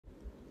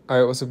All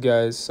right, what's up,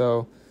 guys?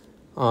 So,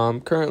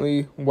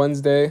 currently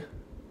Wednesday,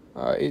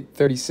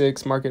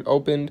 8:36. Market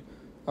opened.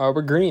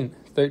 We're green,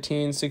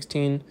 13,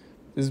 16.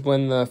 This is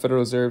when the Federal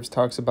Reserve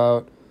talks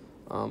about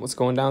what's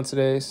going down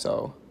today.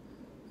 So,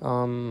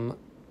 um,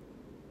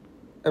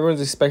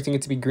 everyone's expecting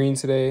it to be green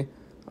today.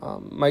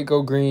 Might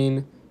go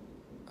green.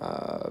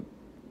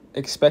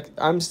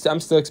 I'm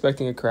still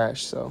expecting a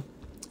crash. So,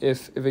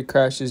 if it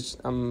crashes,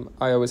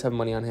 I always have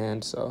money on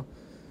hand. So,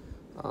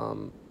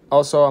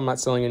 also I'm not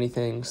selling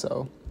anything.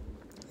 So.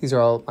 These are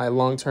all my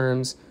long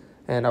terms,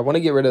 and I want to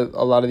get rid of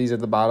a lot of these at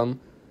the bottom,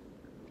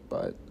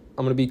 but I'm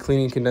going to be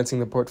cleaning and condensing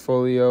the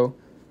portfolio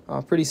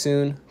pretty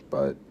soon.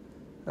 But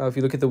if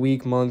you look at the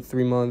week, month,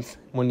 3 month,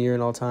 1 year,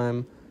 and all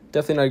time,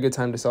 definitely not a good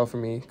time to sell for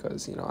me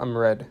because, I'm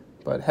red.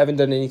 But haven't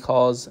done any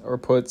calls or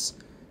puts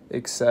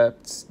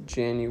except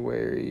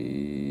January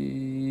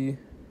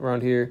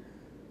around here.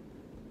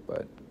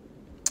 But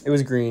it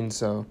was green,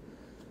 so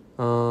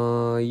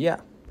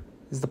yeah.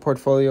 This is the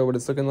portfolio, what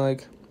it's looking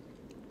like.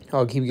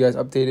 I'll keep you guys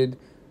updated.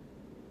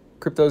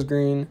 Crypto's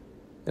green,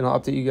 and I'll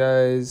update you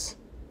guys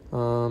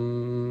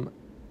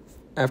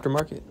after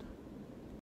market.